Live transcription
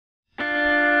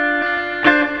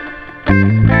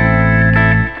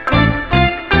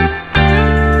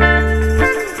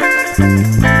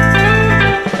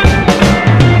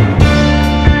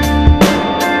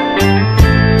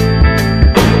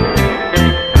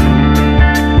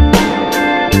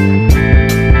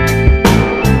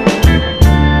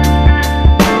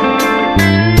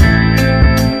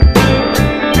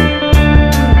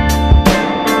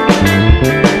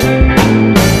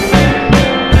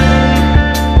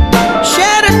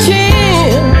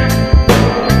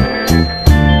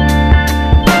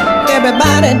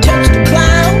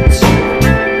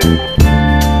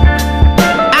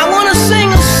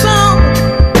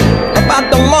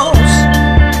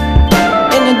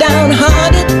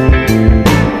downhearted.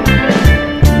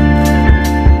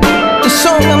 The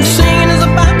song I'm singing is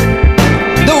about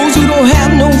those who don't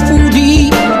have no food to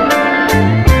eat,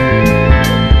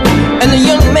 and the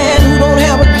young man who don't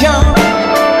have a job.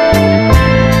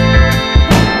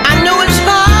 I know it's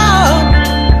hard,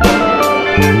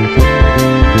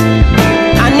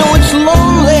 I know it's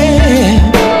lonely.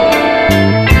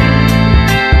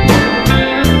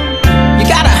 You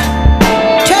gotta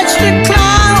touch the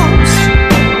clouds,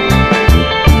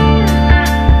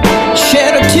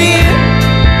 shed a tear,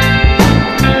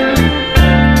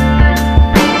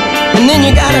 and then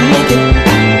you gotta make it.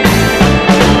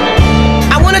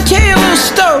 I wanna tell you a little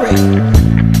story.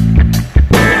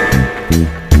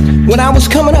 When I was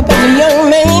coming up as a young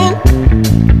man,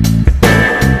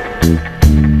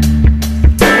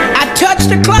 I touched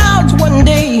the clouds one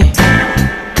day,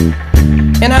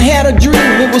 and I had a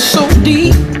dream, it was so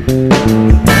deep.